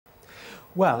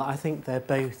Well, I think they're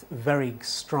both very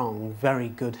strong, very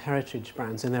good heritage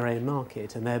brands in their own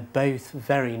market, and they're both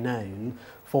very known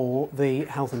for the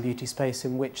health and beauty space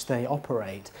in which they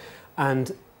operate.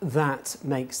 And that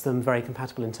makes them very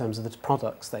compatible in terms of the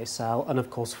products they sell, and of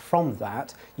course from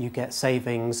that you get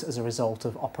savings as a result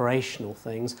of operational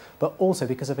things, but also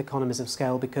because of economies of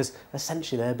scale, because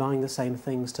essentially they're buying the same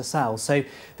things to sell. So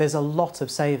there's a lot of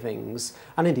savings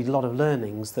and indeed a lot of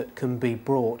learnings that can be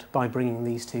brought by bringing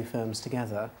these two firms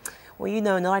together. Well, you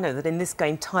know and I know that in this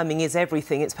game timing is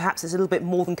everything. It's a little bit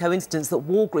more than coincidence that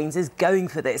Walgreens is going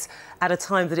for this at a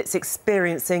time that it's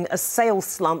experiencing a sales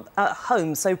slump at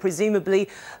home. So presumably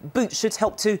Boots should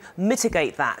help to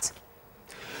mitigate that.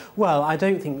 Well, I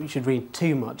don't think we should read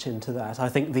too much into that. I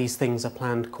think these things are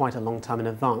planned quite a long time in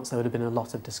advance. There would have been a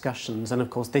lot of discussions, and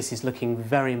of course this is looking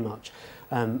very much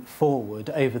forward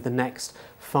over the next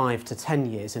 5 to 10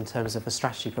 years in terms of a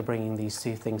strategy for bringing these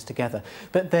two things together.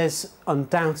 But there's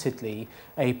undoubtedly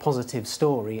a positive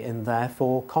story in there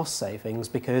for cost savings,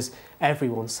 because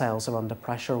everyone's sales are under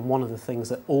pressure, and one of the things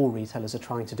that all retailers are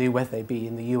trying to do, whether they be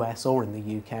in the US or in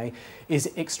the UK,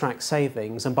 is extract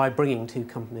savings. And by bringing two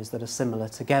companies that are similar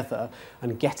together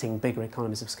and getting bigger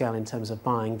economies of scale in terms of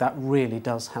buying, that really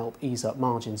does help ease up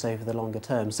margins over the longer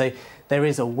term. So there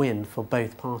is a win for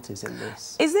both parties in this.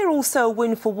 Is there also a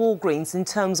win for Walgreens in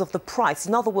terms of the price?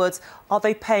 In other words, are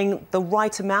they paying the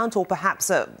right amount, or perhaps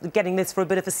getting this for a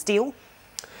bit of a steal?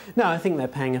 No, I think they're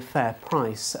paying a fair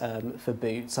price for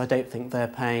Boots. I don't think they're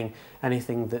paying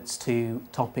anything that's too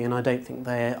toppy, and I don't think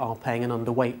they are paying an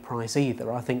underweight price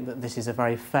either. I think that this is a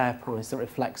very fair price that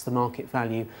reflects the market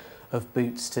value of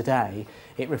Boots today.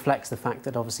 It reflects the fact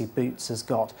that obviously Boots has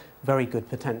got very good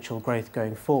potential growth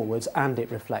going forwards, and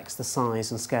it reflects the size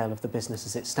and scale of the business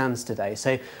as it stands today.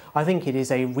 So I think it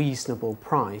is a reasonable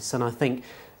price, and I think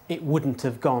it wouldn't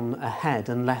have gone ahead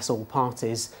unless all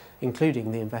parties,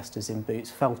 including the investors in Boots,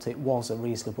 felt it was a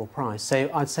reasonable price. So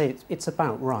I'd say it's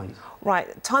about right.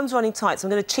 Right, time's running tight, so I'm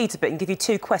going to cheat a bit and give you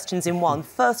two questions in one.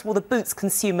 First, will the Boots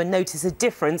consumer notice a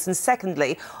difference? And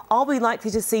secondly, are we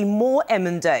likely to see more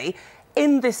M&A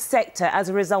in this sector as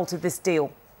a result of this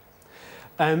deal?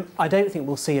 I don't think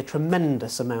we'll see a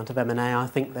tremendous amount of M&A. I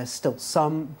think there's still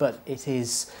some, but it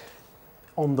is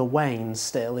on the wane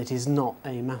still. It is not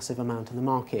a massive amount in the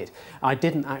market. I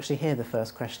didn't actually hear the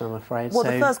first question, I'm afraid. Well,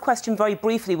 the first question, very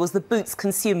briefly, was the Boots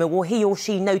consumer, will he or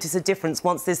she notice a difference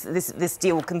once this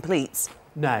deal completes?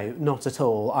 No, not at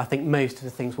all. I think most of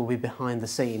the things will be behind the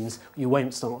scenes. You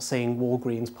won't start seeing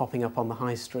Walgreens popping up on the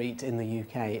high street in the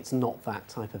UK. It's not that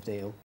type of deal.